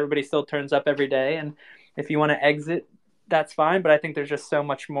Spaces, everybody still turns up every day. And if you want to exit, that's fine. But I think there's just so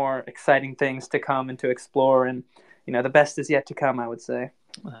much more exciting things to come and to explore. And, the best is yet to come, I would say.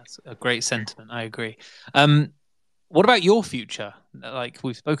 That's a great sentiment. I agree. What about your future? Like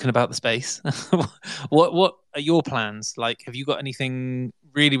we've spoken about the space. What are your plans? Like, have you got anything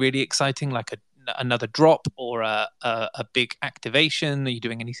really, really exciting, like another drop or a big activation? Are you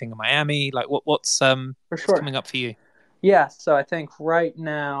doing anything in Miami? Like what's coming up for you? Yeah, so I think right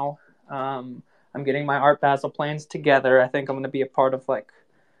now I'm getting my Art Basel plans together. I think I'm going to be a part of like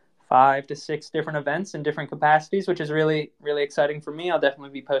 5 to 6 different events in different capacities, which is really, really exciting for me. I'll definitely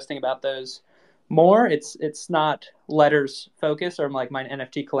be posting about those more. It's not letters focus or like my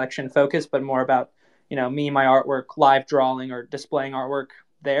NFT collection focus, but more about, me, my artwork, live drawing or displaying artwork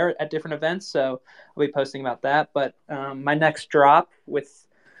there at different events. So I'll be posting about that. But my next drop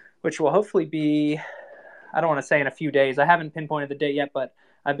which will hopefully be, I don't want to say in a few days. I haven't pinpointed the date yet, but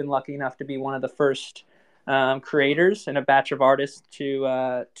I've been lucky enough to be one of the first creators in a batch of artists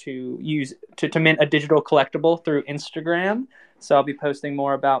to mint a digital collectible through Instagram. So I'll be posting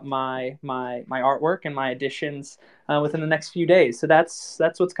more about my artwork and my editions within the next few days. So that's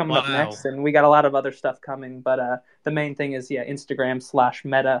what's coming up next, and we got a lot of other stuff coming. But the main thing is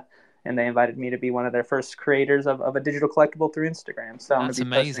Instagram/Meta. And they invited me to be one of their first creators of a digital collectible through Instagram. So I'm going to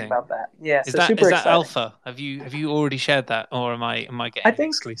be posting about that. Yeah, is that alpha? Have you already shared that, or am I getting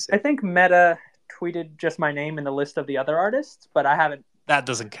exclusive? I think Meta tweeted just my name in the list of the other artists, but I haven't. That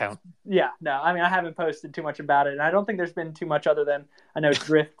doesn't count. Yeah, no. I mean, I haven't posted too much about it, and I don't think there's been too much other than I know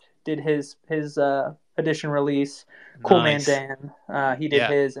Drift did his edition release. Nice. Cool Man Dan, he did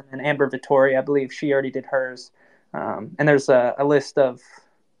his, and then Amber Vittori, I believe she already did hers. And there's a list of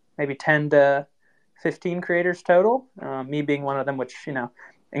maybe 10 to 15 creators total, me being one of them, which,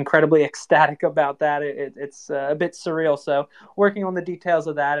 incredibly ecstatic about that. It's a bit surreal. So working on the details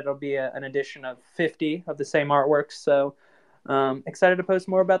of that, it'll be an edition of 50 of the same artworks. So excited to post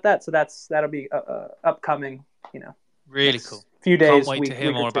more about that. So that'll be upcoming, really cool. Few days. Can't wait to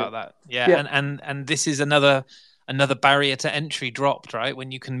hear more about that. Yeah. And this is another barrier to entry dropped, right?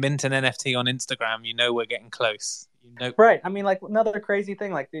 When you can mint an NFT on Instagram, we're getting close. Right. I mean, like another crazy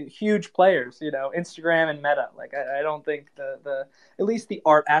thing, like the huge players, Instagram and Meta. Like I don't think the at least the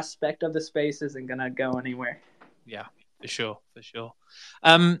art aspect of the space isn't gonna go anywhere. Yeah, for sure.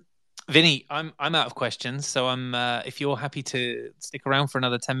 Vinnie, I'm out of questions, so I'm. If you're happy to stick around for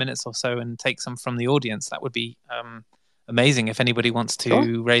another 10 minutes or so and take some from the audience, that would be amazing. If anybody wants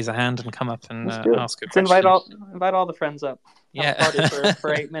to raise a hand and come up and ask a question, invite all the friends up. Party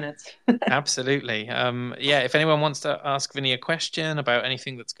for 8 minutes. Absolutely. If anyone wants to ask Vinnie a question about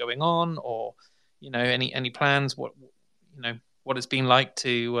anything that's going on, or any plans, what it's been like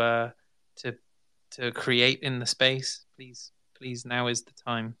to create in the space, please now is the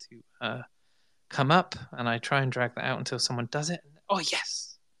time to come up. And I try and drag that out until someone does it. Oh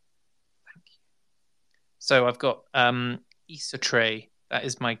yes, thank you. So I've got Issa Tray. That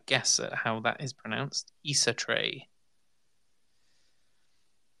is my guess at how that is pronounced. Issa Tray.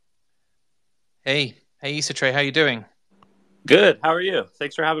 Hey, Issa Trey, how you doing? Good. How are you?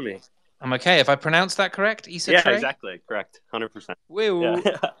 Thanks for having me. I'm okay. Have I pronounced that correct? Issa Yeah, Trey? exactly. Correct. 100%. Woo.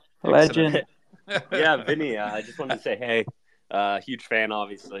 Yeah. Legend. Yeah, Vinny, I just wanted to say, hey, huge fan,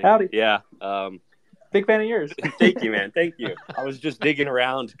 obviously. Howdy. Yeah. Big fan of yours. Thank you, man. Thank you. I was just digging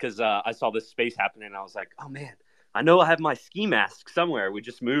around because I saw this space happening, and I was like, oh, man, I know I have my ski mask somewhere. We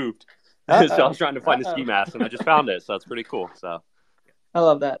just moved. So I was trying to find the ski mask, and I just found it. So it's pretty cool. So I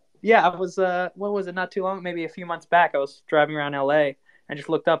love that. Yeah, I was, what was it, not too long, maybe a few months back, I was driving around LA and just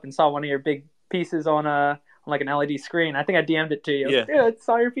looked up and saw one of your big pieces on like an LED screen. I think I DM'd it to you. Yeah. I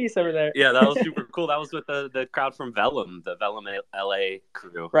saw your piece over there. Yeah, that was super cool. That was with the crowd from Vellum, the Vellum LA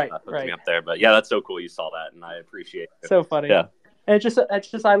crew. Right. Me up there. But yeah, that's so cool you saw that, and I appreciate it. So funny. Yeah. And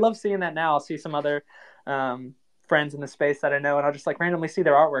it's just I love seeing that now. I'll see some other friends in the space that I know, and I'll just like randomly see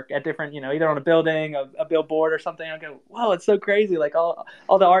their artwork at different, either on a building, a billboard or something. I'll go, whoa, it's so crazy. Like all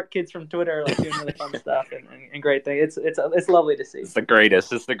the art kids from Twitter are like doing really fun stuff and great things. It's lovely to see. It's the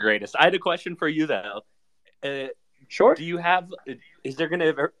greatest. I had a question for you though. Sure. Is there going to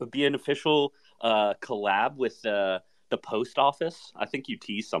ever be an official collab with the post office? I think you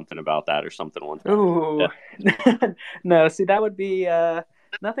teased something about that or something one time. Ooh. Yeah. No, see, that would be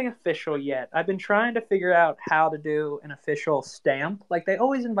nothing official yet. I've been trying to figure out how to do an official stamp. Like, they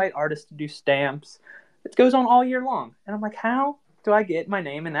always invite artists to do stamps. It goes on all year long. And I'm like, how do I get my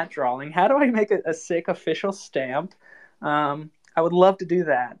name in that drawing? How do I make a sick official stamp? I would love to do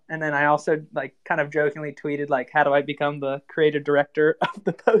that. And then I also like kind of jokingly tweeted like, how do I become the creative director of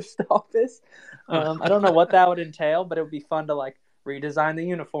the post office? I don't know what that would entail, but it would be fun to like redesign the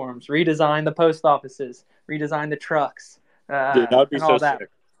uniforms, redesign the post offices, redesign the trucks, Dude, that would be and all so that. sick.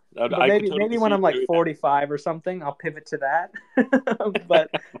 Maybe when I'm like 45 or something, I'll pivot to that.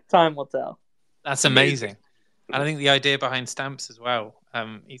 But time will tell. That's amazing. And I think the idea behind stamps as well,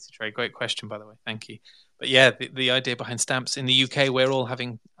 Issa Trey, great question, by the way. Thank you. But yeah, the idea behind stamps in the UK, we're all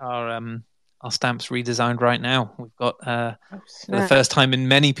having our stamps redesigned right now. We've got for the first time in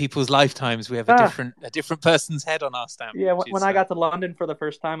many people's lifetimes, we have a different person's head on our stamp. Yeah, when I got to London for the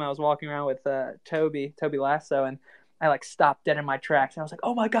first time, I was walking around with Toby Lasso, and I like stopped dead in my tracks. And I was like,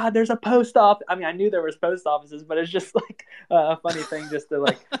 oh my God, there's a post office. I mean, I knew there was post offices, but it's just like a funny thing just to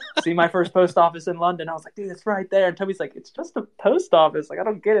like see my first post office in London. I was like, dude, it's right there. And Toby's like, it's just a post office. Like, I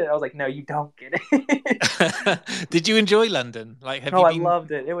don't get it. I was like, no, you don't get it. Did you enjoy London? Like, I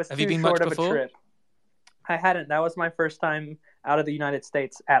loved it. It was too short of before? a trip. I hadn't. That was my first time out of the United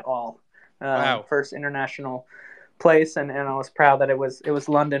States at all. Wow. First international place. And I was proud that it was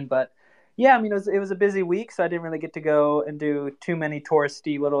London, but yeah, I mean, it was a busy week, so I didn't really get to go and do too many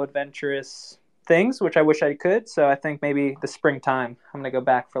touristy little adventurous things, which I wish I could. So I think maybe the springtime, I'm going to go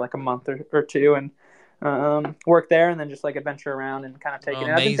back for like a month or two and work there and then just like adventure around and kind of take it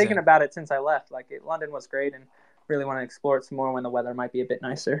in. I've been thinking about it since I left. Like London was great and really want to explore it some more when the weather might be a bit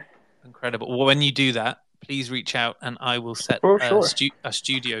nicer. Incredible. Well, when you do that, please reach out and I will set a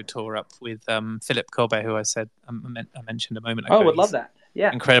studio tour up with Philip Colbert, who I mentioned a moment ago. Oh, would love that.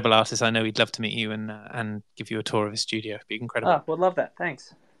 Yeah. Incredible artist. I know he'd love to meet you and give you a tour of his studio. It'd be incredible. Oh, would love that.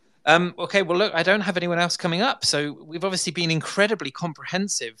 Thanks. Okay, well, look, I don't have anyone else coming up. So we've obviously been incredibly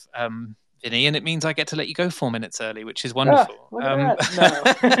comprehensive, Vinny, and it means I get to let you go 4 minutes early, which is wonderful. Look at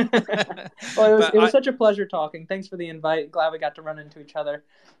that. No. Well, it was such a pleasure talking. Thanks for the invite. Glad we got to run into each other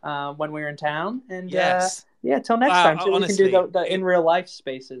when we were in town. And yes. Till next time. So honestly, we can do the in real life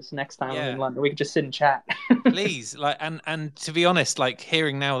spaces next time I'm in London. We can just sit and chat. Please, and to be honest, like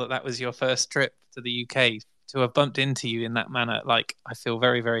hearing now that was your first trip to the UK, to have bumped into you in that manner, like I feel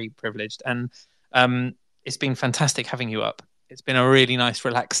very, very privileged, and it's been fantastic having you up. It's been a really nice,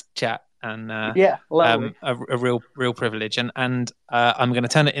 relaxed chat, and a real privilege. And I'm going to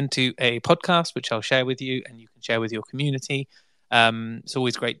turn it into a podcast, which I'll share with you, and you can share with your community. It's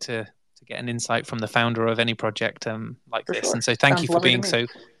always great to get an insight from the founder of any project like this. Sure. And so thank you for being so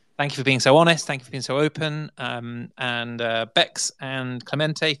honest. Thank you for being so open. And Bex and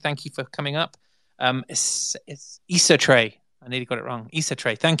Clemente, thank you for coming up. It's Issa Trey. I nearly got it wrong. Issa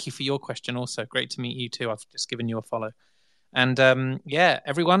Trey, thank you for your question also. Great to meet you too. I've just given you a follow. And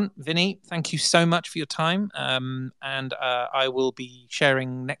everyone, Vinny, thank you so much for your time. And I will be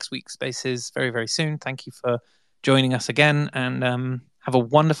sharing next week's spaces very, very soon. Thank you for joining us again, and have a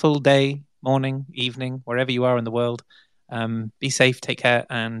wonderful day, morning, evening, wherever you are in the world. Be safe, take care,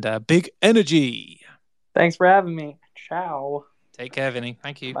 and big energy. Thanks for having me. Ciao. Take care, Vinny.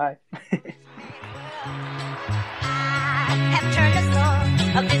 Thank you. Bye.